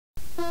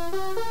Hi,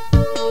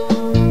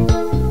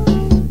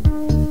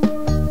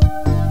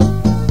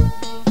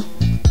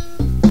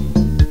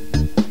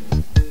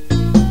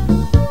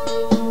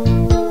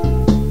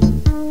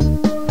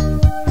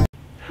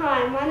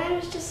 my name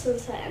is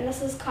Jacinta and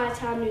this is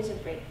Kaitao News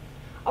and Brief.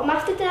 On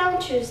Mafti Day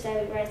on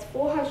Tuesday we raised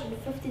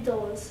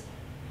 $450.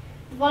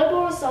 The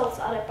volleyball results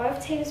are that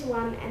both teams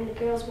won and the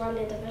girls won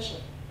their division.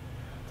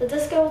 The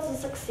disco was a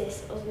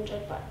success. It was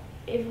enjoyed by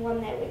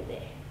everyone that went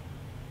there.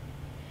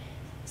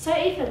 So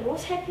Ethan,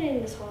 what's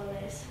happening this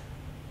holidays?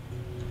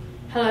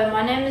 Hello,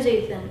 my name is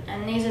Ethan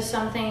and these are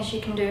some things you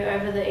can do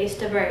over the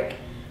Easter break.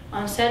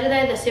 On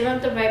Saturday the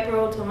 7th of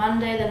April till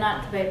Monday the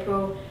 9th of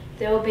April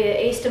there will be an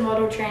Easter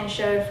model train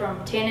show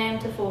from 10 a.m.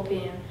 to 4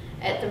 p.m.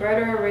 at the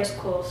Rotorua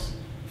Racecourse,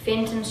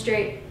 Fenton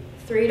Street.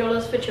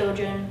 $3 for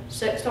children,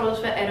 $6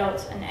 for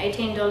adults and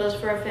 $18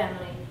 for a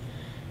family.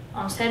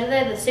 On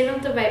Saturday the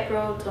 7th of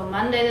April till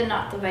Monday the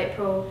 9th of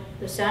April,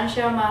 the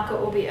Soundshell Market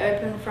will be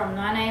open from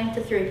 9 a.m.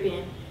 to 3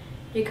 p.m.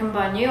 You can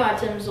buy new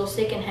items or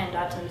second-hand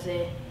items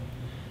there.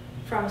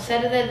 From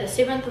Saturday the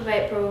 7th of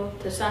April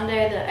to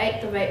Sunday the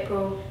 8th of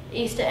April,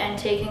 Easter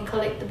Antique and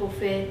Collectible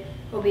Fair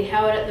will be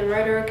held at the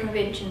Rotorua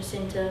Convention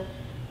Centre.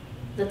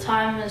 The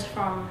time is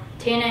from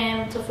 10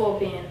 a.m. to 4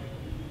 p.m.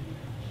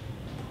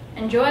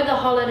 Enjoy the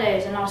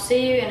holidays and I'll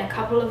see you in a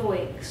couple of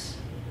weeks.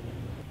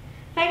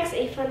 Thanks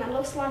Ethan, it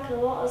looks like a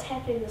lot is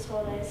happening this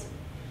holidays.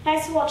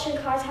 Thanks for watching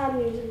Kaitao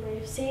News and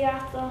Brief. See you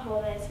after the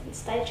holidays and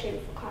stay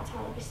tuned for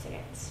Kaitao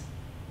Investigates.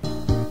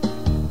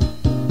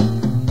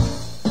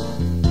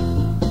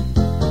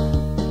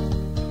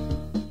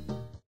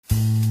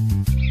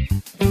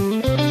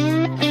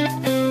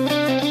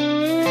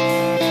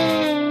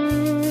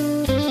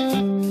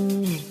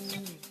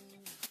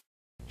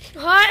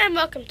 Hi and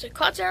welcome to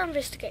Kaitao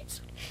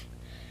Investigates.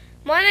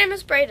 My name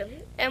is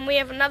Braden and we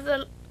have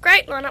another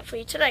great lineup for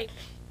you today.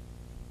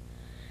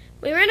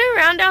 We ran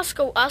around our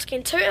school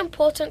asking two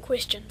important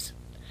questions.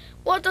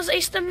 What does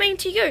Easter mean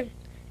to you?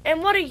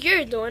 And what are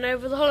you doing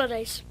over the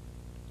holidays?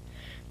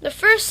 The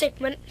first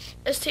segment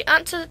is to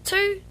answer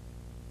to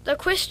the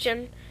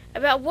question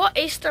about what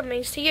Easter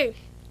means to you.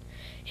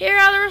 Here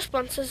are the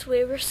responses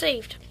we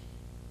received.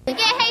 You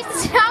get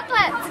heaps of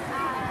chocolates.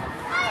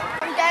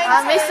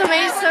 Easter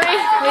means to me,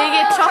 we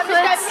get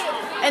chocolates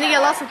and you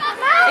get lots of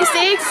Easter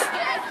eggs.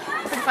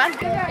 It's fun.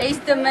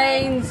 Easter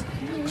means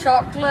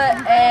chocolate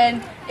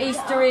and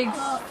Easter eggs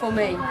for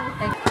me.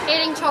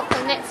 Eating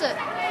chocolate, that's it.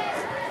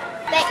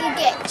 That you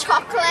get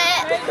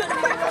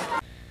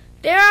chocolate.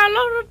 There are a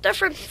lot of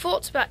different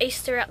thoughts about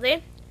Easter out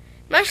there.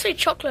 Mostly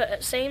chocolate,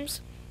 it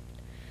seems.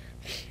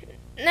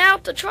 Now,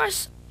 to try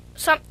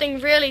something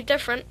really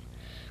different,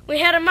 we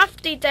had a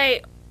Mafti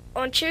Day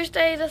on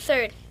Tuesday the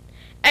 3rd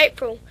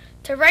April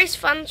to raise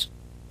funds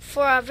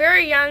for a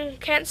very young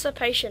cancer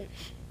patient.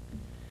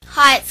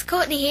 Hi, it's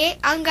Courtney here.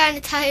 I'm going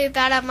to tell you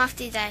about our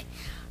Mufti Day.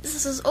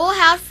 This was all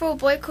held for a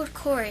boy called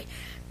Corey.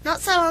 Not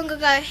so long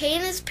ago, he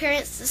and his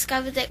parents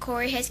discovered that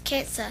Corey has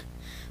cancer.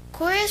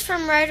 Corey is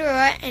from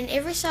Rotorua and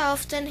every so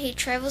often he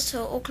travels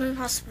to an Auckland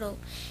hospital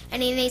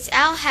and he needs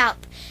our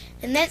help,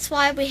 and that's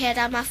why we had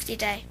our Mufti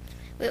Day.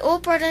 We all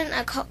brought in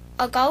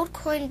a gold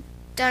coin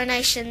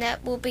donation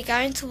that will be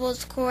going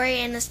towards Corey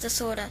and his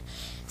disorder.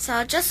 So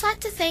I'd just like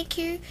to thank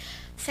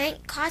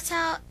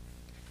Kaitao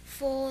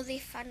for the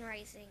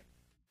fundraising.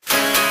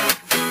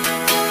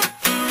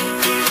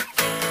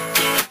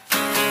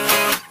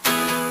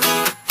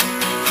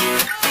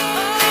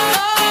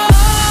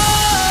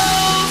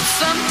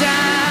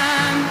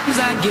 Sometimes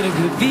I get a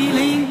good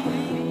feeling,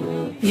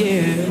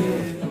 yeah.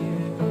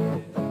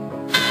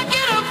 I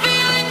get a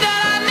feeling that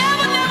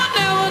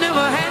I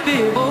never had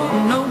before.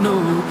 No,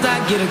 I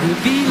get a good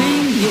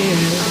feeling, yeah.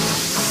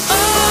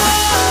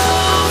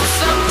 Oh,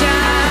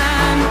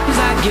 sometimes I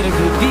get a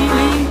good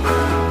feeling,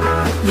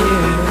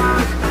 yeah.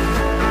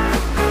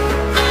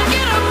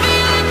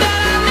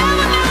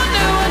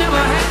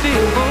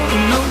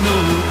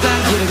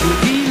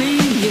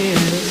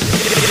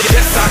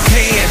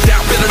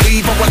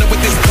 I wonder with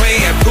this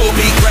plan. Pull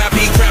me, grab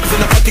me, crabs in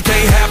the bucket,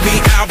 can't have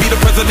me. I'll be the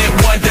president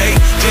one day.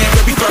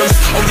 January 1st.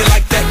 Oh, you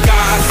like that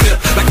gossip?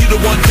 Like you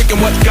the one drinking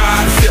what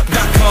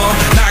gossip.com.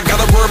 Now I got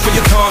a word for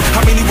your tongue.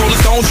 How many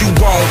Rolling Stones you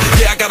want?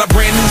 Yeah, I got a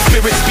brand new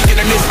spirit speaking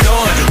and it's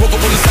done. Woke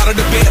up on the side of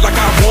the bed like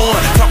I won.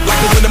 Talk like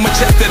the wind in my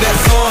chest to that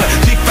sun.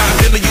 G5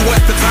 in the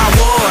US to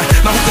Taiwan.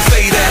 Now who can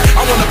say that?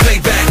 I wanna play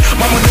back.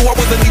 Mama knew I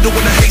was a needle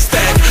in a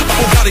haystack. I'm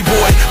a body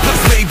boy,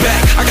 plus laid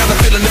back. I got a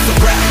feeling it's a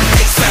rap.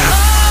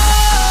 ASAP.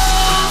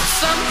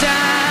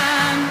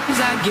 Sometimes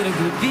I get a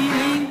good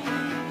feeling,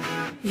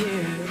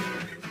 yeah.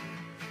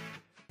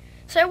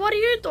 So what are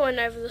you doing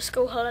over the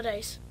school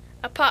holidays,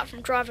 apart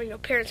from driving your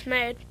parents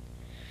mad?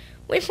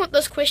 We put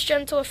this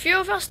question to a few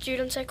of our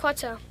students at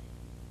Kaitao.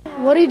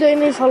 What are you doing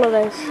these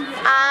holidays?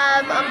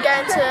 I'm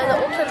going to the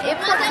Auckland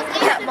airport to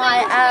pick up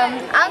my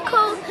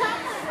uncle,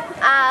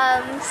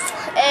 and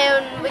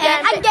we're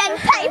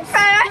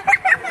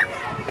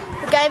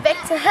going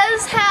back to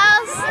his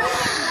house,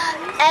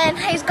 and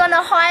he's going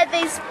to hire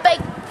these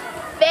big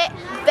fat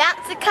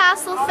bouncy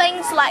castle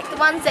things like the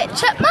ones at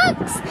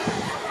Chipmunks.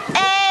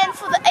 And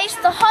for the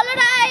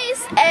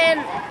and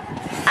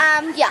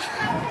yeah.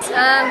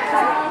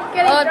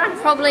 I'd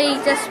probably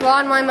just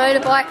ride my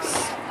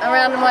motorbikes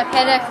around my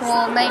paddock,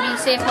 or maybe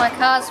see if my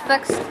car's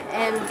fixed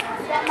and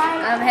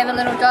have a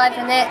little dive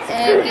in that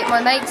and get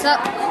my mates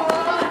up.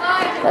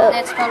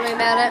 That's probably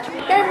about it.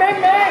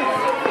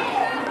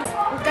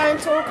 I'm going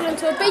to Auckland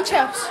to a beach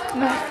house.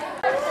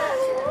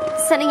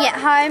 Sitting at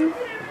home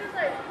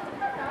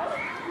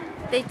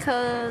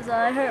because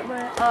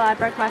I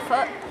broke my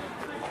foot.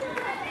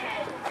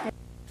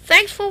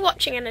 Thanks for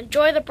watching and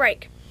enjoy the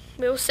break.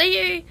 We will see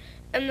you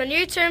in the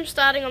new term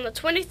starting on the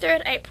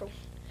 23rd April.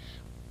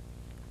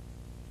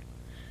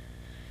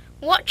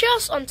 Watch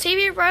us on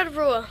TV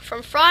Rotorua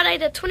from Friday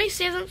the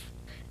 27th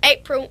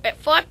April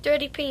at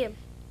 5:30 p.m.